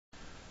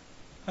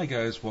Hi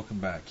guys, welcome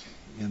back.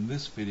 In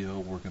this video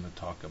we're going to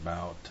talk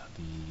about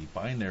the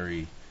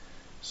binary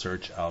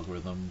search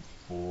algorithm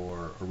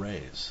for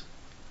arrays.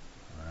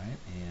 Alright,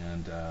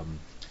 and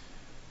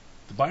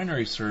the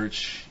binary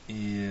search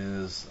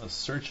is a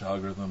search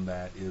algorithm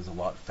that is a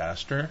lot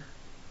faster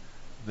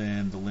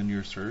than the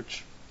linear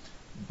search,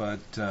 but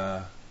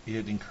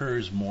it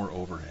incurs more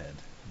overhead.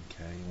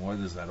 Okay, what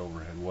is that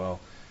overhead? Well,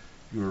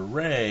 your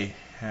array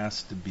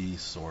has to be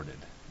sorted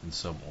in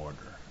some order.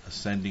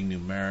 Ascending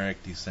numeric,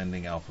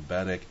 descending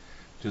alphabetic,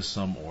 just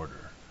some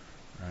order,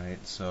 right?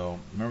 So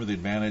remember, the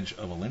advantage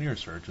of a linear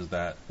search is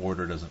that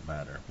order doesn't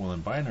matter. Well,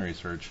 in binary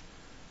search,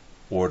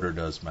 order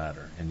does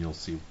matter, and you'll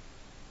see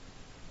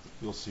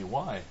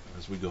why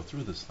as we go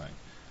through this thing.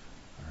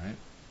 All right.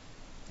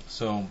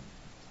 So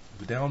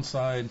the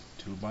downside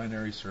to a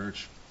binary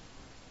search,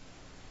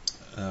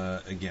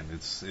 again,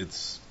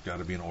 it's got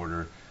to be in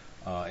order.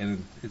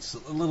 And it's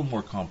a little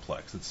more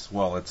complex. It's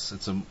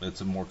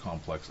a more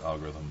complex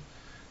algorithm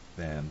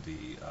than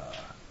the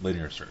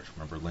linear search.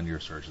 Remember, linear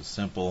search is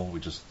simple. We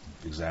just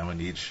examine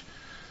each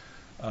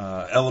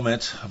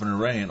element of an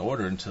array in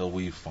order until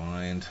we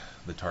find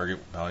the target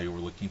value we're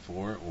looking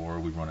for,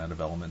 or we run out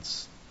of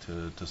elements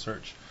to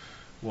search.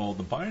 Well,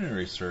 the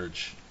binary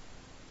search,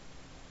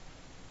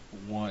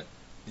 what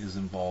is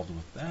involved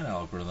with that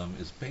algorithm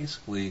is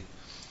basically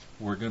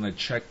we're going to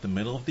check the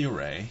middle of the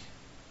array.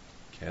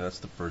 Okay, that's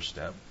the first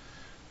step.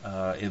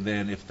 And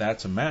then if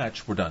that's a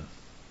match, we're done.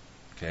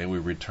 Okay, we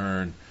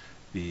return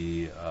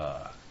the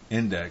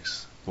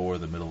index for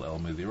the middle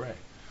element of the array.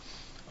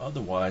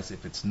 Otherwise,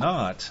 if it's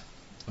not,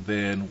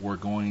 then we're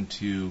going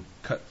to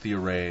cut the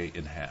array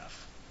in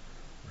half.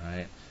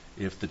 Right?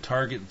 If the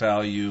target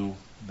value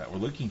that we're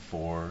looking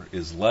for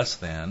is less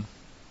than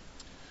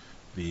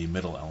the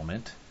middle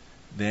element,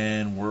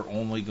 then we're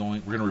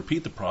going to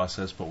repeat the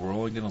process, but we're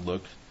only going to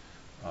look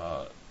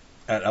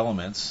at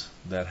elements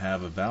that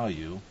have a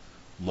value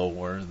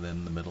lower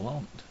than the middle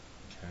element.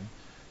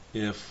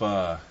 Okay? If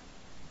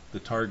the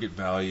target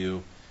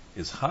value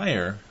is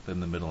higher than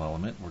the middle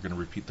element, we're going to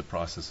repeat the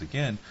process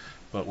again,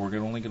 but we're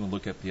only going to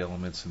look at the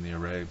elements in the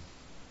array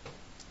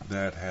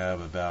that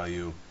have a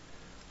value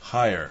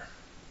higher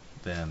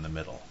than the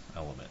middle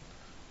element.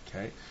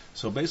 Okay?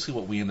 So basically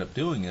what we end up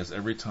doing is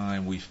every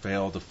time we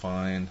fail to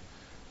find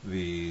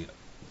the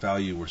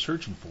value we're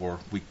searching for,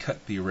 we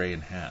cut the array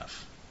in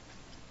half.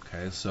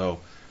 Okay?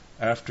 So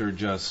after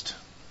just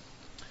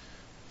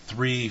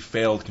 3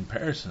 failed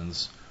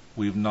comparisons,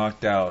 we've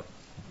knocked out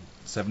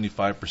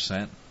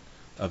 75%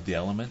 of the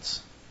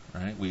elements,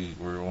 right? We're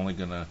not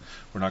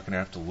gonna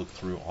have to look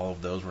through all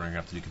of those. We're gonna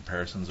have to do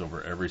comparisons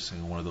over every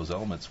single one of those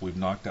elements. We've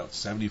knocked out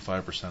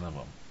 75% of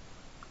them.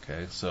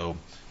 Okay, so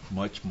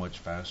much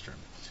faster.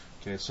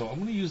 Okay, so I'm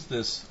gonna use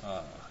this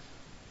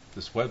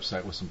this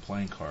website with some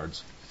playing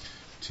cards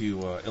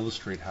to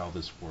illustrate how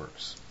this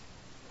works.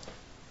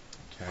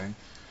 Okay, I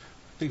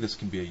think this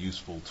can be a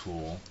useful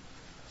tool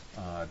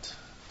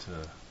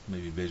to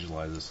maybe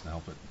visualize this and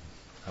help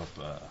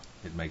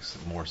it makes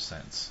more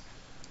sense.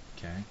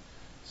 Okay,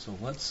 so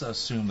let's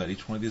assume that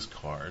each one of these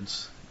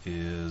cards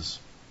is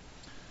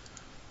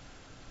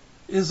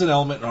an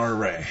element in our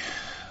array.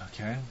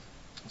 Okay,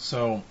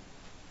 so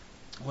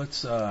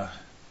let's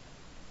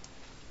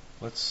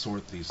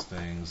sort these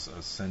things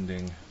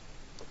ascending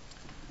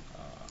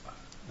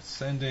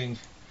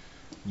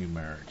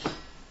numeric.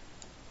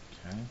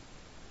 Okay,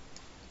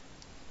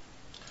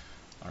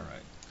 all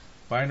right.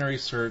 Binary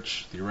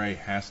search, the array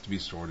has to be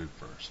sorted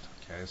first.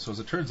 Okay, so as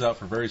it turns out,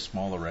 for very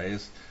small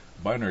arrays,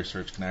 binary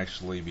search can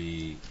actually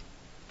be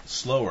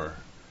slower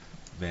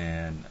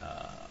than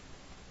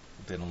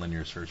a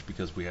linear search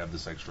because we have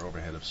this extra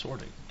overhead of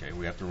sorting. Okay,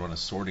 we have to run a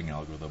sorting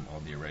algorithm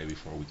on the array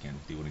before we can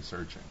do any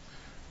searching.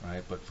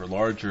 Right, but for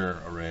larger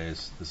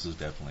arrays, this is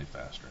definitely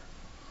faster.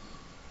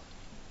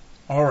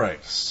 All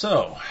right,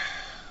 so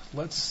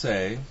let's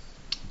say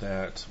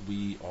that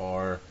we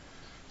are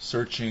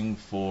searching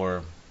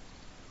for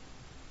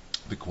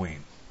the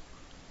queen.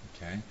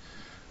 Okay,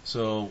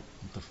 so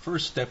the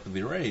first step of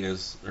the array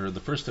is, or the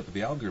first step of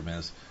the algorithm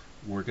is,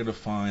 we're going to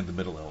find the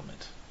middle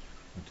element.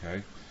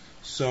 Okay,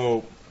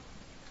 so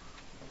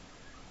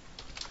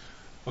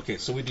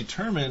we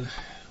determine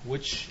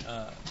which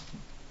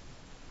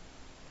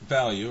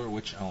value or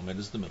which element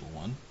is the middle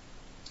one.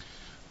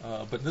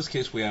 But in this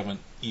case, we have an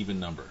even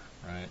number,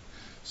 right?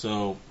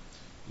 So,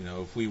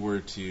 if we were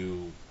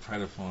to try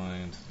to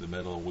find the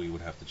middle, we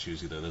would have to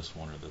choose either this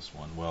one or this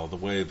one. Well, the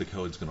way the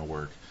code's going to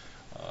work,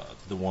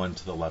 the one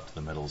to the left of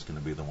the middle is going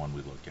to be the one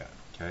we look at.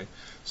 Okay,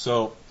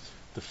 so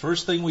the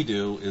first thing we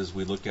do is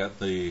we look at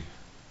the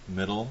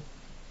middle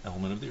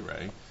element of the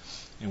array,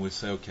 and we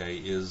say, okay,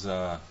 is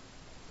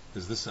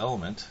this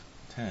element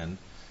 10?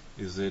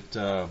 Is it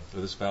or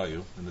this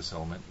value in this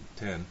element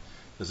 10?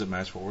 Does it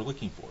match what we're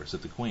looking for? Is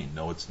it the queen?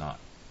 No, it's not.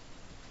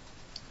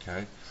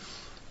 Okay,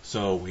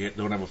 so we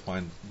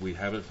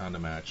haven't found a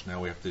match.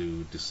 Now we have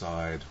to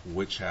decide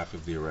which half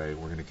of the array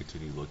we're going to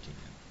continue looking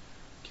in.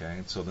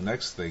 Okay, so the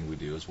next thing we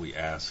do is we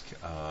ask,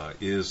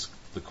 is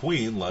the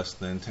queen less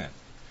than 10?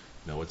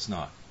 No, it's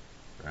not.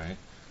 Right?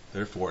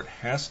 Therefore, it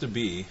has to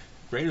be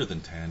greater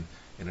than 10,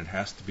 and it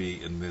has to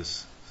be in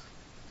this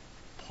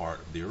part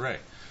of the array.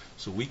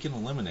 So we can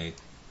eliminate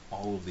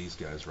all of these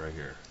guys right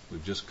here.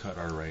 We've just cut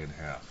our array in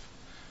half.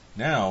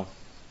 Now,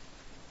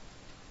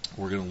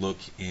 we're going to look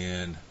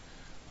in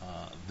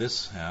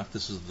this half.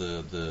 This is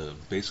the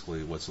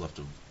basically what's left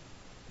of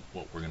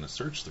what we're going to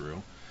search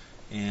through.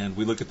 And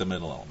we look at the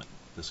middle element,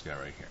 this guy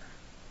right here.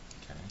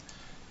 Okay,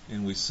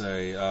 and we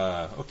say,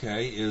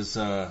 okay, is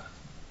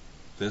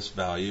this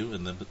value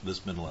in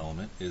this middle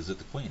element, is it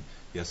the queen?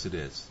 Yes, it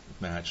is.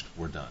 Matched.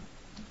 We're done.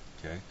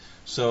 Okay,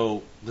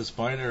 so this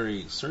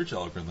binary search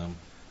algorithm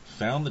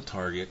found the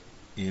target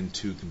in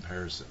two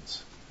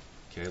comparisons.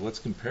 Okay, let's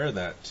compare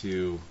that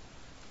to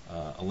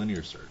a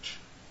linear search.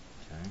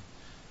 Okay,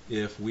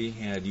 if we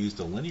had used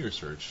a linear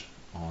search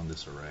on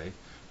this array,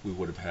 we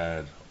would have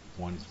had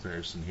one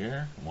comparison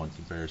here, one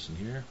comparison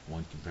here,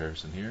 one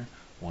comparison here,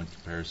 one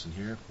comparison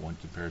here, one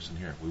comparison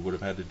here. We would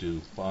have had to do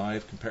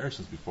 5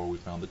 comparisons before we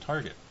found the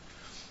target.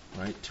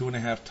 Right?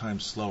 2.5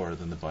 times slower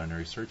than the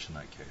binary search in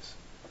that case.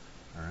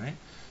 All right.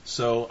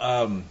 So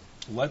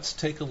let's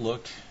take a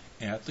look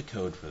at the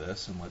code for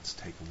this, and let's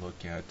take a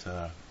look at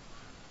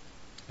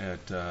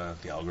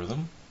the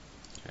algorithm.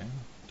 Okay,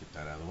 get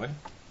that out of the way.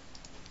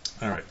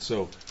 All right.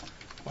 So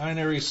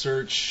binary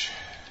search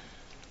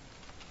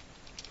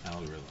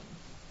algorithm.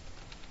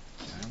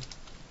 Okay.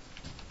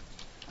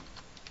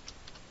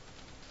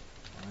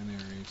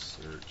 Binary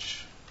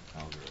search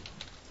algorithm.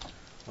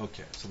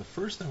 Okay, so the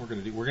first thing we're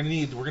going to do, we're going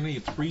to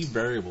need 3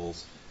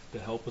 variables to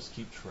help us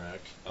keep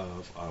track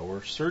of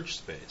our search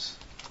space.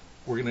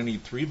 We're going to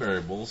need 3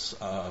 variables.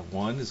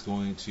 One is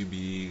going to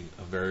be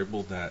a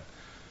variable that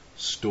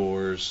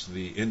stores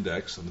the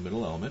index of the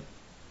middle element,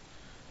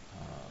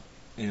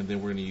 and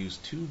then we're going to use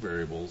 2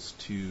 variables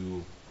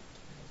to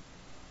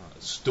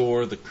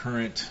store the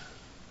current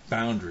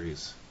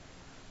boundaries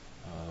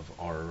of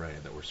our array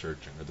that we're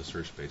searching, or the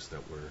search space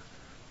that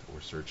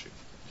we're searching.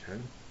 Okay.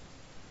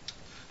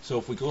 So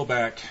if we go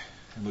back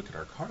and look at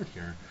our card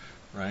here,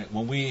 right?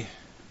 When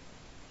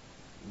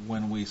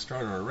we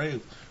start our array,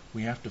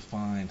 we have to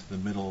find the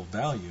middle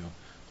value,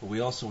 but we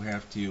also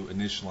have to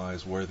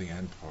initialize where the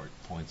end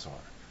points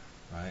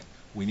are, right?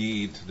 We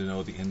need to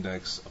know the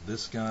index of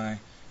this guy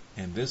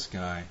and this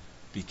guy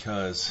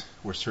because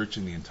we're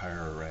searching the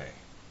entire array.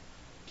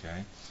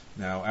 Okay.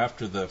 Now,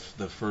 after the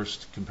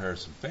first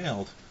comparison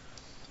failed,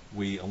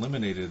 we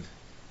eliminated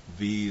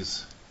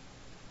these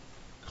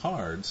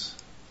cards,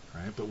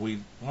 right? But we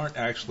aren't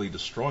actually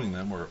destroying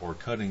them or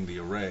cutting the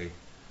array,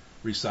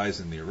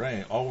 resizing the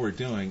array. All we're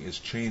doing is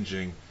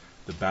changing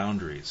the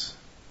boundaries,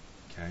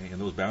 okay?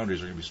 And those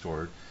boundaries are going to be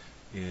stored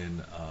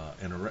in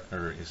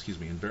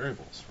in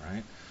variables,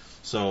 right?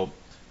 So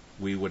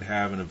we would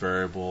have in a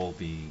variable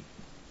the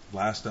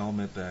last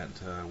element that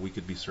we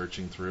could be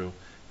searching through,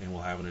 and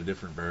we'll have in a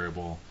different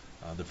variable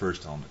the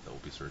first element that we'll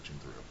be searching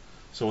through.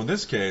 So in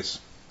this case,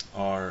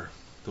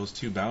 those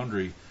 2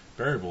 boundary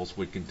variables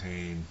would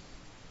contain,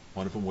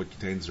 one of them would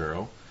contain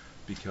 0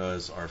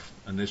 because our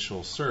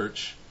initial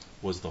search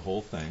was the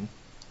whole thing,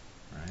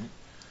 right?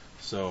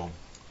 So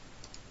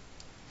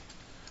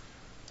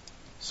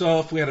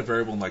if we had a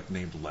variable like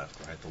named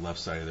left, right, the left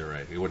side of the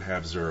array, it would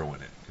have 0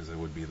 in it because it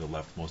would be the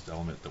leftmost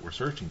element that we're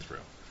searching through.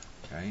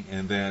 Okay,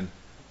 and then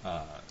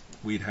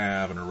we'd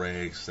have an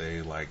array,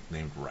 say, like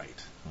named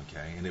right,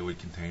 okay, and it would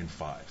contain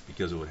 5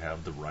 because it would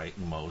have the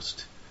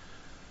rightmost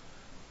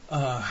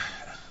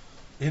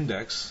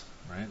index,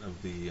 right,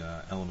 of the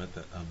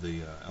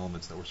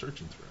elements that we're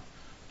searching through.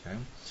 Okay,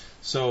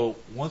 so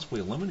once we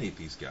eliminate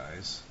these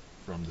guys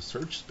from the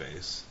search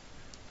space,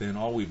 then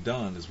all we've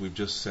done is we've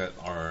just set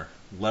our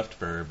left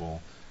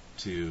variable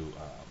to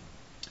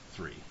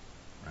 3,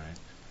 right?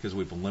 Because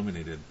we've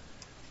eliminated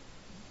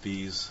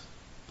these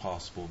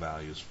possible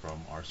values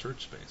from our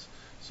search space.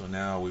 So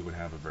now we would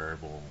have a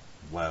variable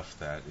left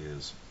that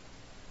is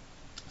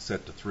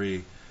set to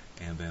 3,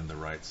 and then the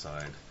right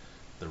side,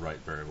 the right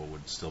variable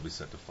would still be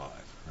set to 5,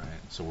 right?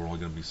 So we're only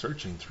going to be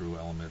searching through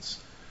elements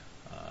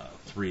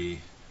 3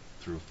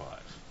 through 5.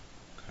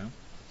 Okay.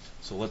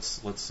 So let's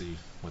see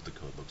what the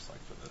code looks like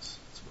for this.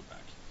 Let's go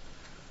back.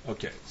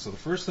 Okay. So the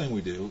first thing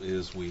we do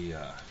is we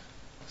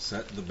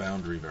set the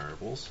boundary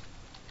variables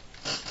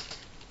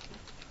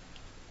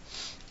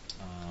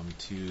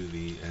to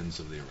the ends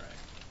of the array.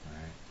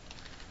 Right.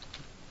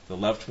 The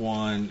left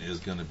one is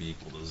going to be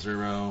equal to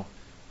 0,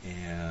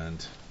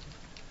 and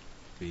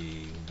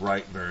the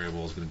right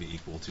variable is going to be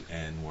equal to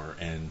n, where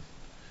n,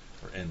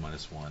 or n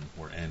minus 1,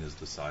 where n is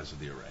the size of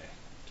the array.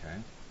 Okay.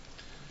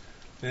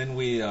 Then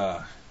we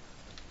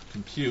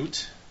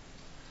compute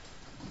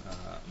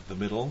the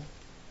middle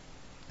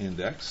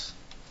index.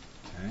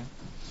 Okay.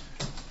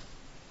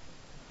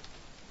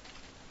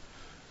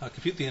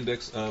 Compute the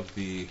index of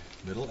the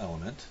middle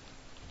element.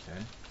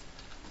 Okay.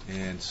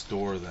 And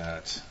store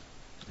that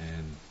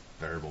in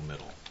variable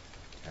middle.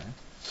 Okay.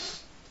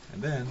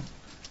 And then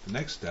the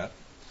next step,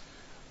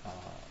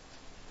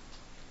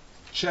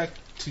 check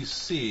to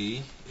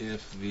see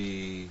if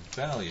the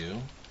value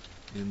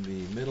in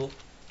the middle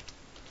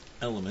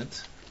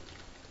element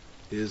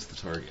is the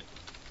target.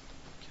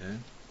 Okay.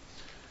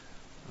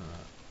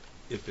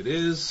 If it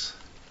is,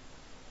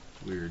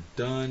 we're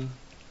done,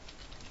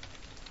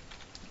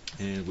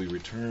 and we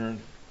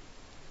return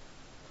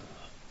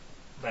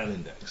that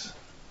index.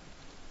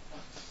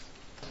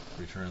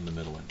 Return the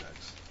middle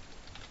index.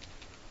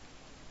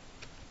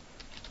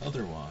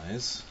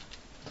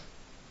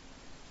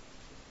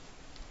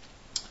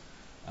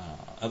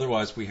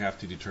 Otherwise, we have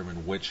to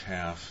determine which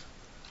half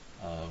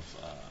of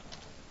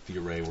the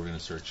array we're going to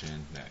search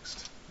in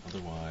next.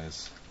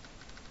 Otherwise,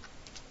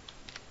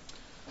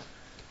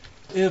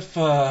 if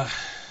the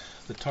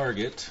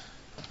target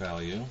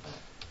value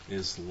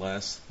is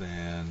less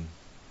than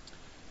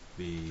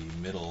the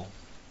middle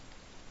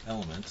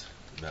element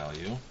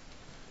value,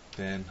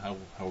 then how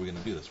are we going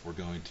to do this? We're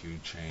going to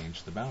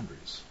change the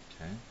boundaries.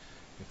 Okay?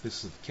 If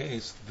this is the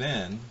case,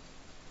 then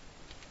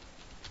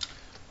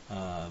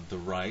the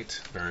right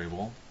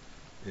variable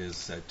is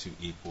set to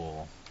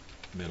equal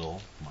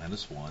middle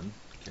minus 1.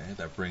 Okay,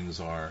 that brings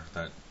our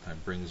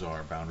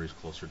boundaries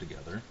closer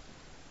together,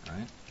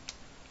 right?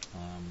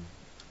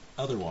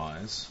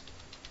 Otherwise,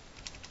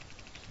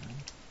 okay,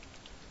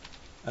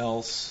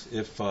 else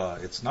if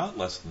it's not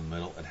less than the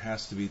middle, it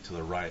has to be to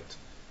the right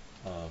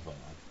of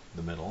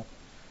the middle.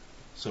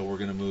 So we're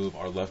going to move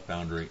our left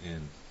boundary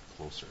in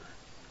closer.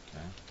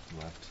 Okay,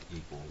 left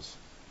equals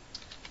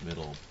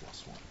middle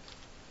plus 1.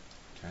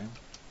 Okay.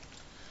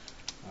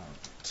 All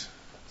right.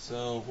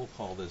 So we'll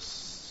call this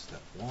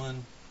step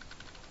 1,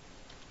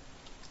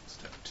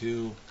 step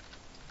 2,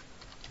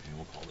 and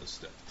we'll call this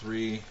step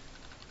 3,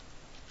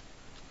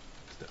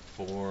 step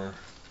 4.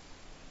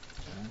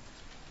 Okay.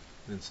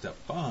 Then step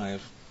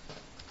 5,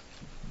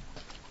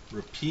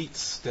 repeat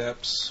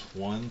steps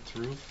 1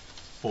 through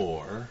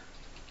 4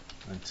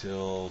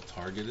 until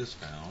target is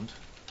found,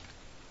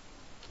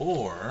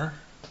 or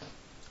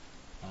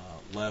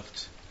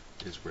left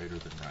is greater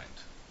than right.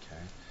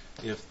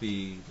 Okay. If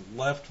the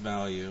left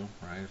value,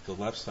 right, if the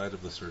left side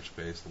of the search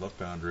space, the left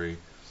boundary,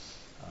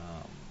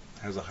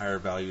 has a higher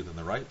value than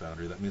the right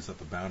boundary, that means that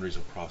the boundaries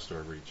have crossed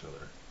over each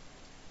other.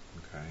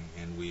 Okay,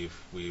 and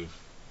we've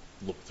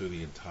looked through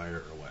the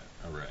entire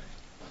array.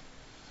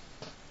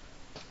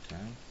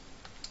 Okay.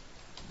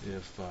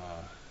 If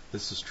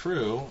this is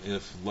true,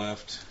 if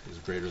left is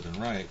greater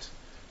than right,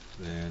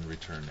 then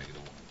return -1.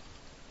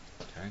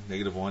 Okay,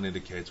 -1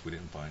 indicates we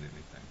didn't find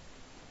anything.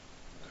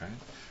 Okay,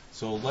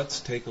 so let's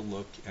take a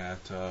look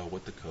at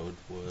what the code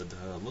would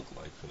look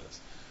like for this.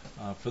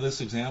 For this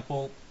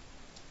example,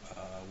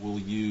 we'll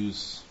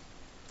use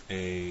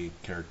a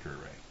character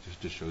array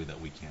just to show you that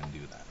we can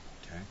do that.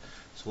 Okay,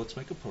 so let's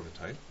make a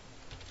prototype.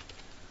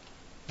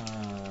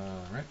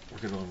 Right, we're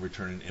going to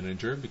return an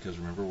integer because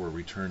remember we're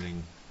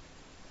returning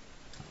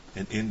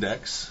an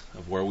index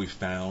of where we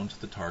found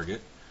the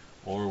target,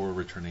 or we're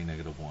returning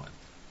 -1.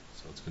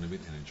 So it's going to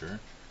be an integer.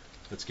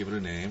 Let's give it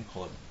a name,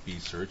 call it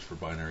bsearch for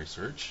binary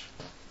search.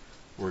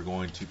 We're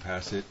going to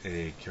pass it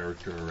a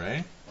character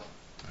array.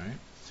 Right?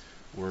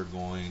 We're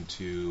going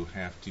to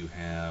have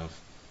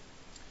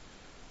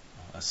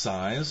a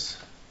size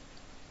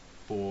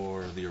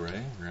for the array. We're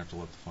going to have to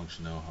let the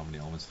function know how many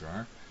elements there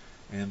are.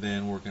 And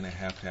then we're going to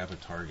have a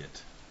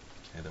target,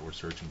 okay, that we're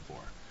searching for.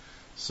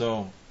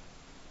 So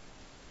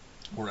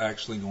we're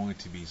actually going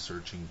to be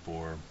searching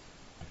for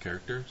a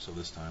character. So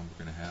this time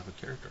we're going to have a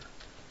character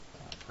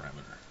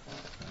parameter.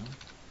 Okay.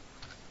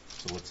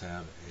 So let's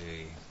have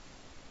a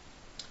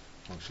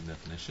function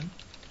definition.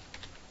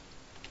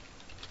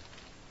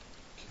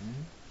 Okay.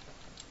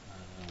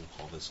 We'll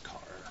call this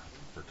car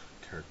for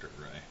character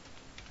array.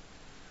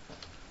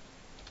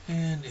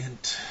 And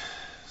int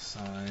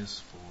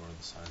size for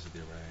the size of the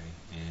array,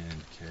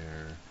 and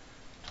char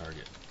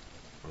target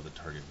for the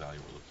target value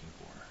we're looking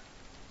for.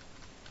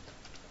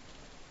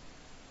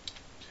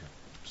 Okay,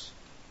 oops.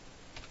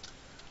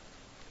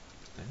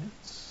 Dang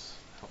it.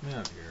 Help me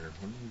out here.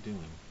 What are you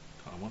doing?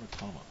 I want a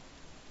comma.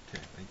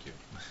 Okay, thank you.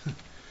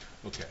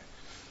 Okay,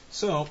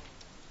 so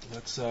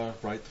let's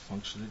write the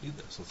function to do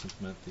this. Let's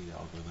implement the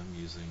algorithm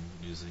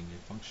using a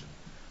function.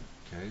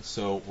 Okay,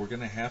 so we're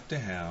going to have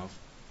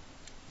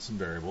some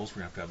variables.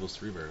 We're going to have those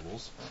 3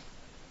 variables.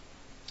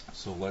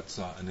 So let's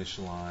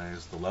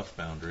initialize the left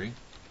boundary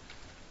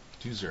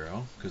to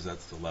 0 because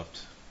that's the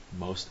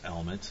leftmost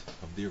element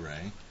of the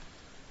array.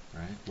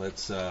 Right?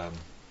 Let's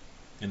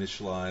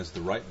initialize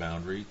the right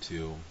boundary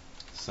to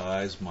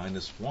size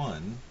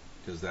 -1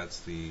 because that's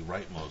the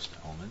rightmost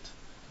element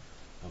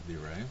of the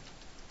array.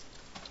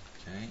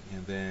 Okay,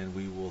 and then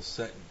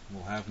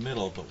we'll have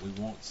middle, but we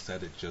won't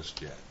set it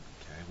just yet.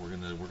 Okay, we're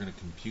gonna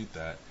compute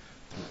that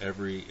through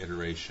every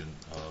iteration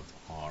of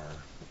our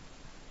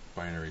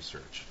binary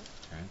search.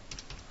 Okay,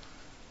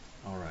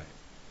 all right.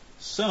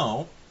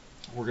 So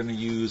we're going to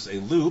use a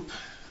loop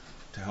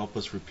to help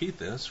us repeat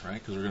this, right?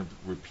 Because we're going to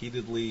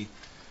repeatedly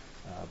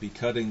be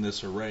cutting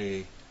this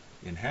array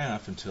in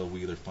half until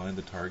we either find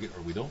the target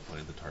or we don't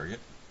find the target.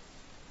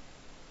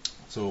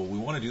 So we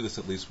want to do this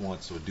at least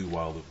once, so a do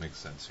while loop makes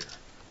sense here.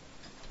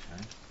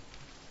 Okay.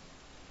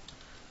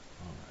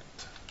 All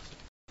right.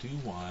 So do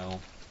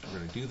while. We're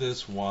going to do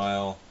this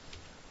while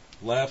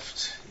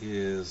left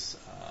is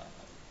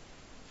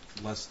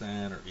less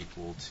than or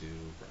equal to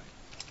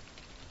right.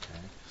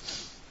 Okay.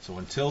 So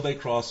until they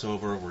cross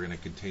over, we're going to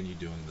continue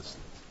doing this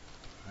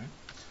loop. Right?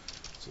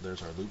 So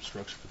there's our loop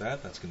structure for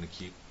that. That's going to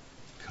keep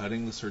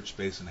cutting the search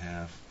space in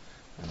half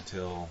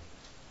until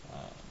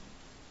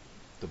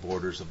the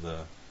borders of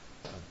the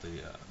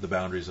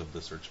boundaries of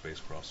the search space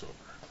cross over.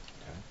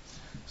 Okay.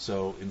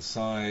 So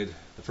inside,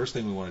 the first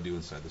thing we want to do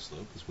inside this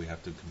loop is we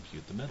have to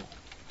compute the middle.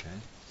 Okay.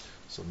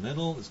 So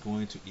middle is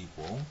going to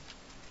equal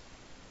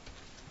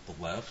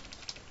the left,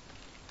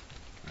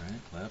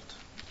 right, left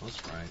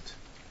plus right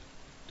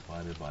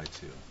divided by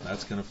 2.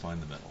 That's going to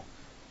find the middle.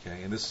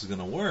 Okay, and this is going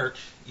to work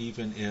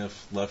even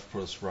if left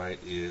plus right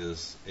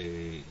is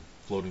a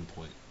floating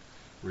point,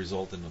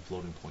 result in a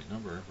floating point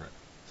number. Right.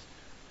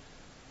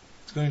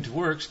 It's going to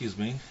work,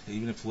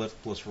 even if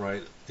left plus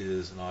right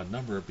is an odd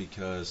number,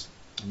 because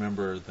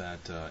remember that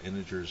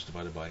integers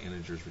divided by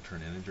integers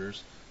return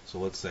integers. So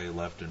let's say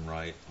left and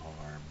right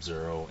are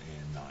 0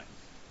 and 9. Right?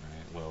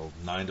 Well,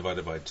 9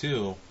 divided by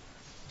 2,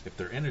 if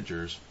they're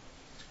integers,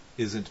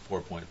 isn't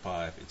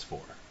 4.5, it's 4.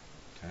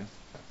 Okay.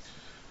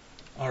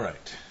 All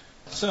right.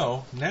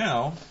 So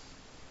now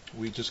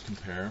we just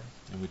compare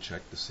and we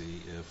check to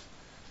see if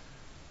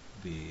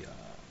the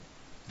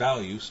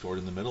value stored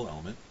in the middle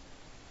element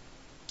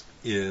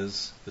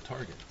is the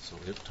target. So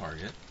if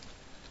target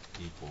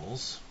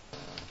equals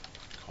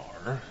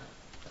car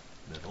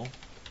middle,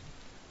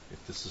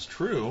 if this is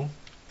true,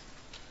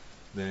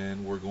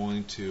 then we're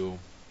going to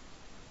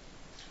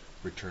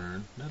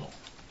return middle.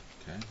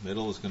 Okay,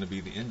 middle is going to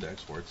be the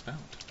index where it's found.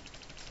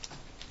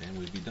 Okay, and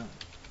we'd be done.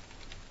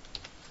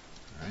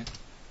 All right.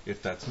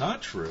 If that's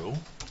not true,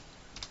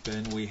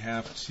 then we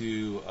have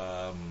to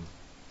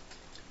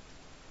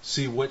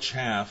see which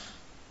half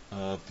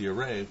of the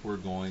array we're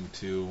going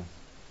to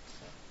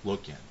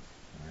look in.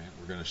 All right.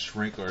 We're going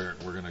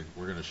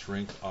to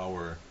shrink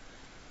our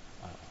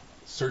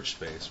search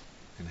space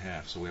in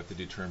half. So we have to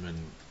determine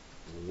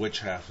which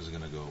half is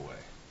going to go away.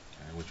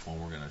 Okay, which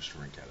one we're going to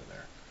shrink out of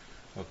there.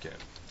 Okay.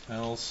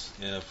 Else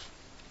if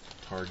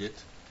target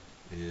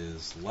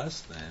is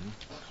less than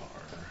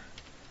car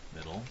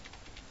middle.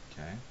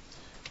 Okay.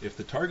 If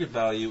the target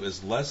value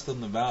is less than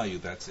the value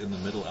that's in the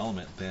middle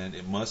element, then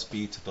it must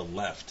be to the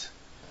left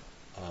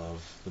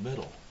of the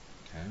middle.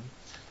 Okay.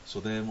 So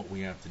then what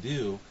we have to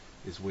do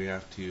is we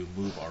have to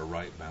move our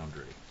right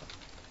boundary.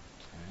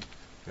 Okay.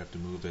 We have to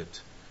move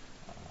it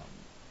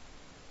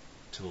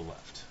to the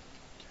left.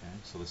 Okay.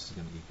 So this is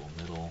going to equal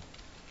middle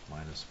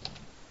minus 1.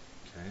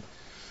 Okay.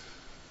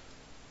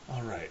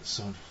 All right.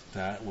 So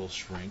that will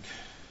shrink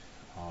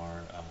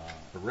our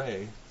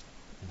array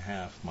in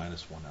half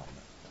minus 1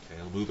 element. Okay,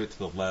 it'll move it to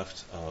the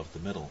left of the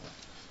middle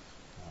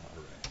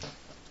array.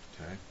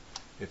 Okay,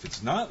 if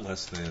it's not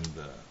less than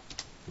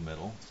the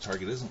middle, the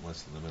target isn't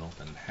less than the middle,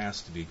 then it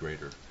has to be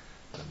greater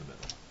than the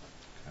middle.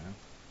 Okay,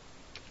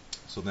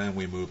 so then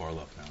we move our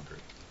left boundary.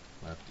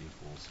 Left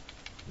equals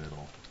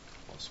middle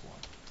plus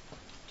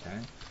 1.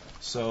 Okay,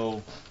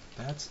 so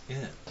that's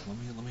it. Let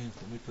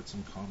me put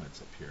some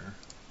comments up here.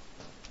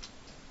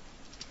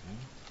 Okay.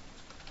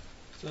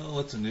 So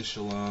let's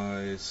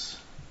initialize.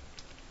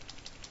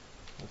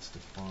 Let's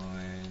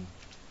define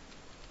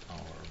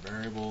our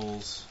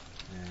variables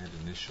and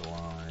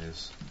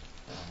initialize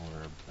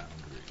our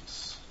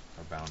boundaries,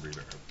 our boundary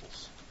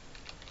variables.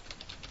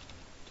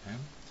 Okay.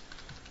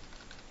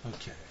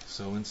 Okay.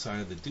 So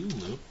inside the do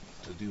loop,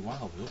 the do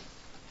while loop,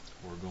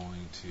 we're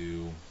going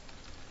to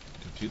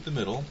compute the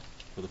middle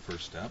for the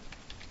first step.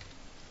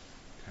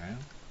 Okay.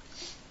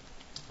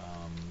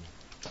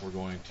 We're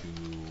going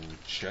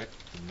to check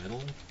the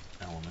middle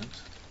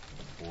element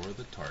for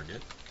the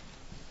target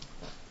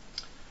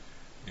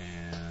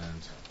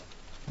and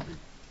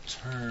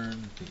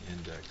return the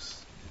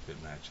index if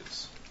it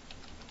matches.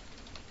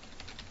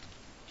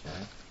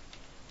 Okay.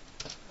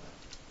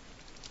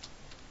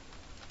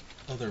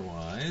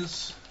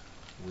 Otherwise,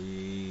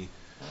 we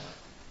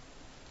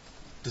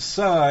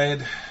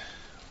decide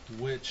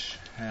which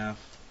half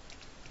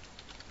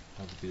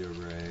of the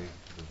array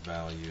the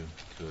value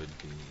could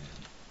be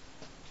in.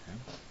 Okay.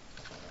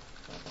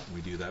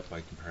 We do that by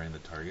comparing the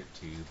target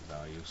to the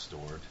value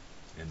stored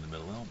in the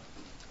middle element.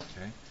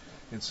 Okay.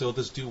 And so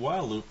this do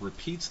while loop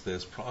repeats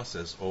this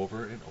process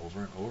over and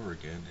over and over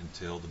again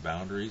until the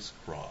boundaries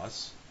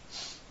cross,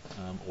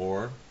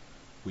 or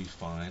we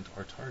find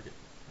our target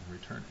and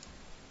return it.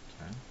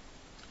 Okay.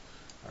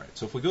 All right.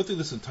 So if we go through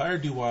this entire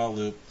do while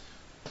loop,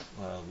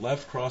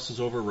 left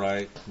crosses over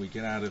right, we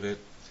get out of it.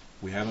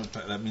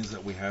 That means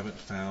that we haven't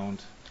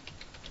found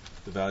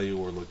the value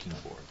we're looking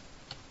for.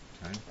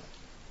 Okay.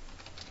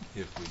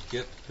 If we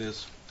get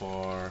this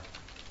far,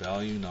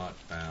 value not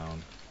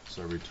found,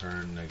 so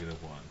return -1.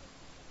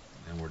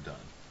 And we're done.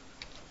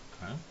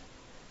 Okay.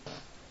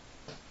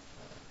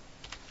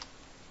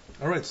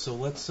 All right, so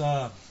let's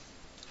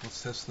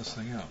test this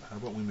thing out. How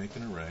about we make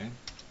an array,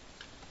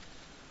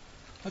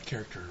 a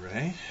character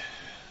array,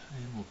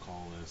 and we'll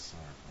call this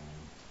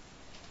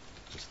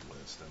just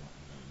list.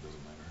 It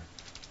doesn't matter.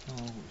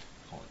 We'll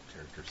call it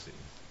character C.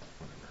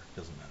 Whatever.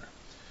 Doesn't matter.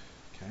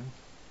 Okay.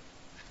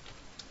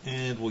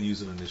 And we'll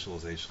use an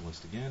initialization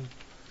list again,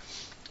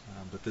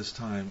 but this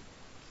time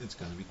it's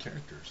going to be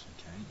characters,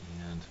 okay?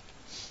 And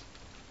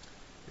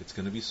it's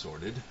going to be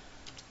sorted,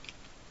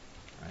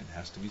 right? It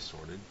has to be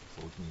sorted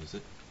before we can use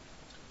it.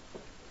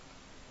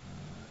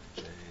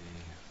 J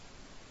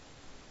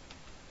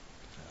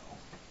L,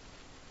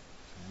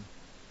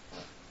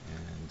 okay?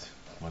 And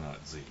why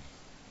not Z?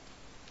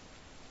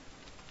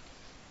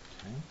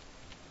 Okay.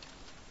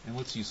 And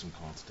let's use some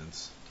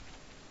constants.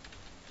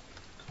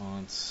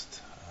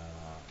 Const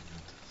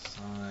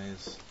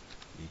size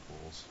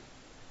equals,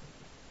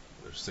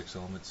 there's 6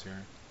 elements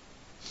here,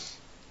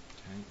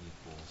 okay,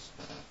 equals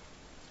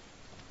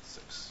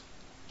 6,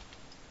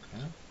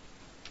 okay,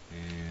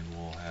 and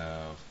we'll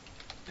have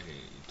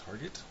a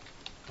target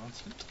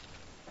constant,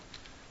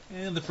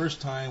 and the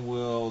first time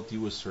we'll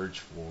do a search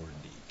for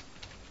D,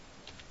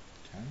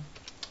 okay,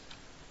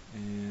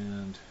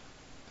 and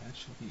that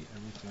should be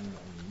everything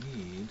that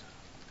we need.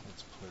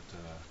 Let's put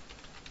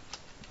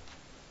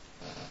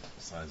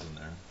size in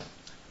there.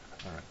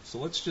 Alright, so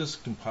let's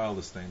just compile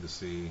this thing to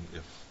see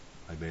if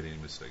I made any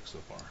mistakes so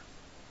far.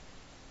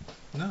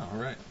 No,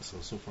 alright,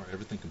 so far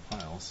everything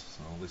compiles,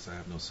 so at least I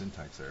have no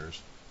syntax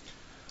errors.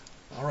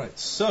 Alright,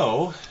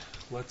 so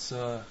let's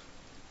test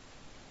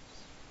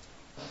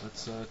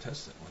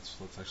it.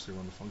 Let's actually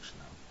run the function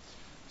now.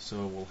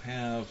 So we'll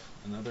have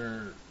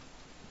another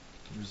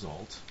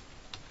result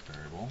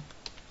variable,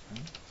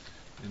 okay,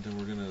 and then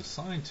we're going to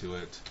assign to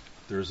it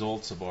the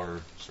results of our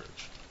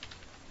search.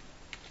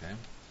 Okay,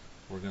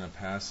 we're going to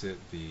pass it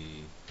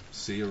the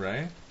C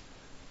array.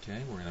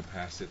 Okay, we're going to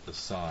pass it the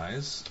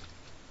size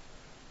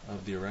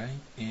of the array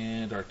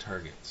and our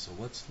target. So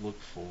let's look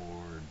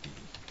for D.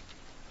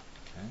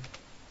 Okay,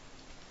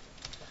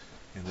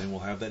 and then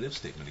we'll have that if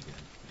statement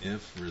again.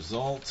 If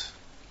result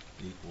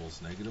equals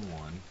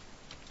 -1,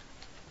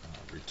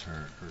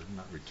 return, or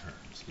not return,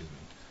 excuse me.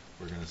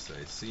 We're going to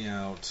say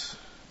cout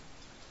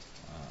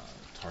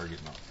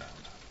target not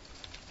found.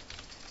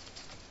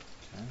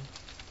 Okay.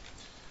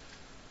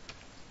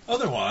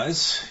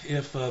 Otherwise,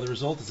 if the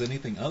result is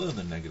anything other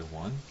than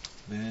 -1,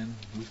 then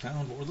we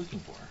found what we're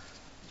looking for.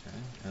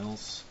 Okay.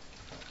 Else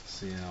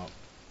cout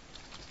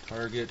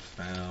target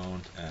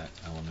found at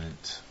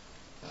element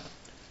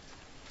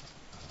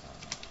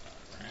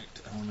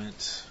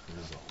element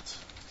result.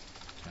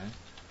 Okay.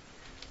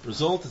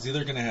 Result is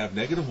either going to have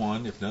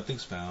 -1 if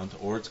nothing's found,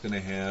 or it's going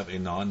to have a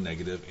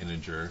non-negative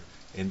integer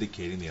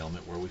indicating the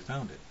element where we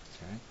found it.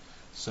 Okay.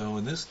 So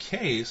in this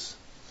case,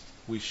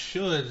 we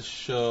should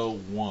show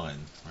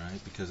 1,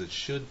 right? Because it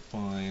should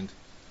find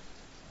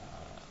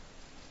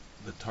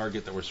the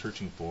target that we're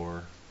searching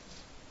for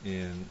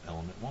in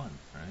element 1,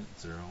 right?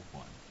 0,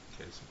 1.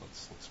 Okay, so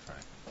let's try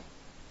it.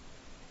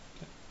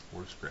 Okay,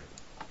 works great.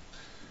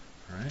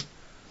 All right,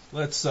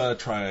 let's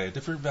try a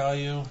different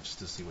value just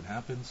to see what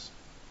happens.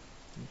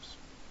 Oops,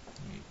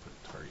 let me put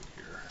a target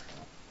here.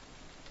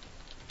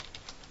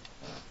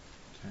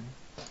 Okay,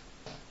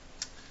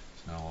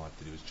 so now all I have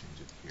to do is change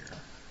it here.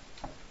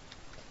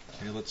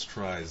 Okay, let's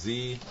try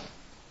Z.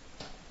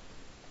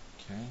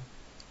 Okay,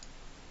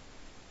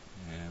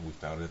 and we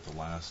found it at the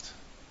last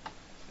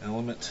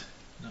element.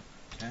 No,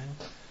 okay,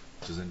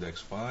 which is index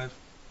 5.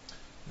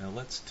 Now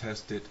let's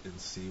test it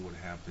and see what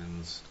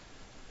happens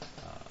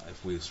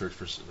if we search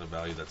for a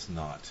value that's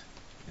not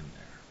in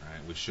there.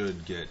 Right? We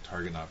should get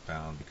target not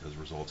found because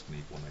results can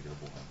equal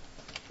 -1.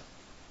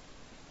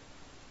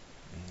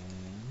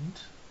 And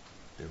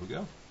there we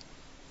go.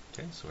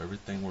 Okay, so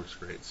everything works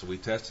great. So we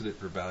tested it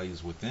for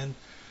values within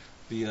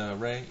the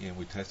array, and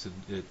we tested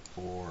it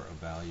for a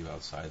value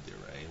outside the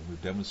array, and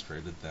we've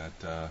demonstrated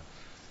that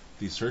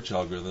these search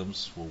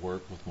algorithms will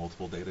work with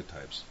multiple data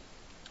types.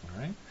 All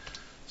right,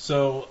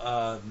 so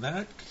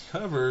that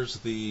covers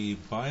the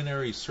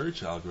binary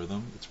search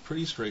algorithm. It's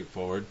pretty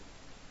straightforward.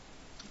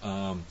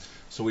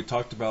 So we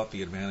talked about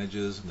the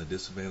advantages and the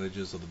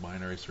disadvantages of the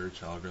binary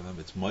search algorithm.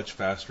 It's much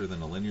faster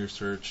than a linear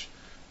search,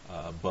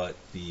 but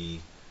the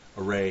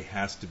array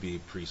has to be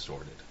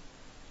pre-sorted.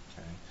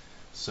 Okay,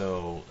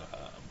 so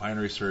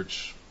binary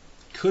search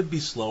could be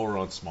slower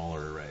on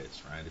smaller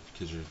arrays, right?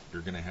 Because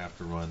you're going to have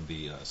to run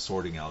the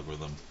sorting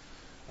algorithm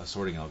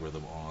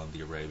on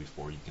the array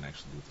before you can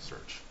actually do the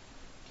search.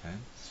 Okay,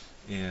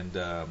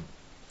 and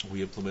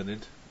we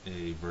implemented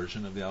a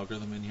version of the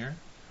algorithm in here.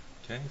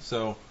 Okay,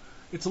 so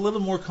it's a little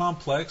more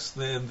complex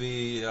than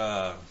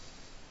the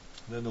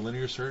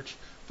linear search,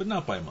 but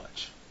not by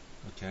much.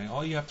 Okay,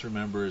 all you have to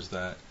remember is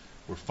that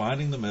we're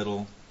finding the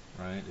middle,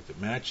 right? If it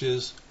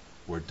matches,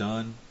 we're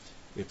done.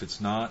 If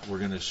it's not, we're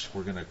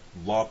gonna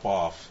lop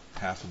off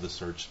half of the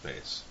search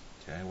space.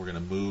 Okay, we're gonna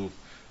move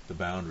the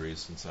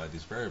boundaries inside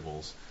these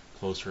variables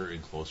closer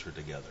and closer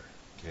together.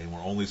 Okay, and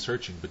we're only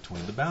searching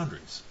between the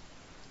boundaries.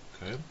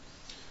 Okay,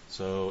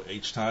 so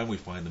each time we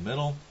find the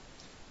middle.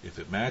 If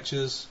it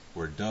matches,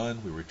 we're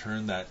done. We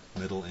return that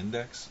middle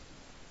index.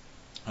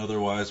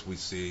 Otherwise, we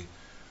see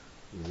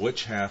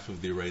which half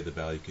of the array the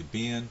value could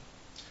be in,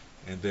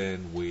 and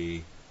then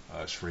we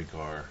shrink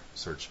our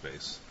search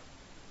space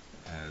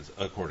as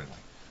accordingly,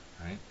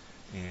 right?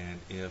 And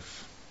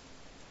if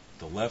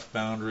the left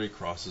boundary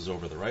crosses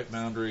over the right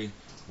boundary,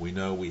 we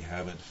know we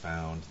haven't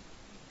found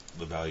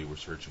the value we're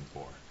searching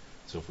for.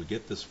 So if we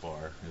get this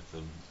far, if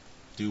the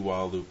do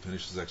while loop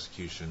finishes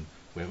execution,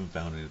 we haven't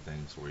found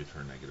anything, so we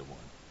return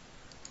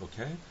 -1.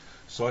 Okay?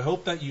 So I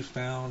hope that you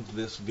found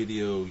this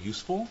video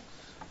useful.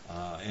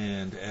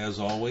 And as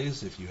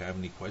always, if you have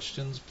any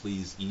questions,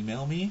 please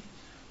email me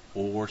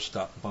or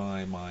stop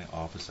by my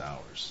office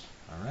hours.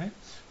 All right?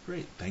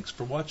 Great. Thanks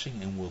for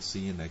watching, and we'll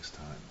see you next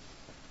time.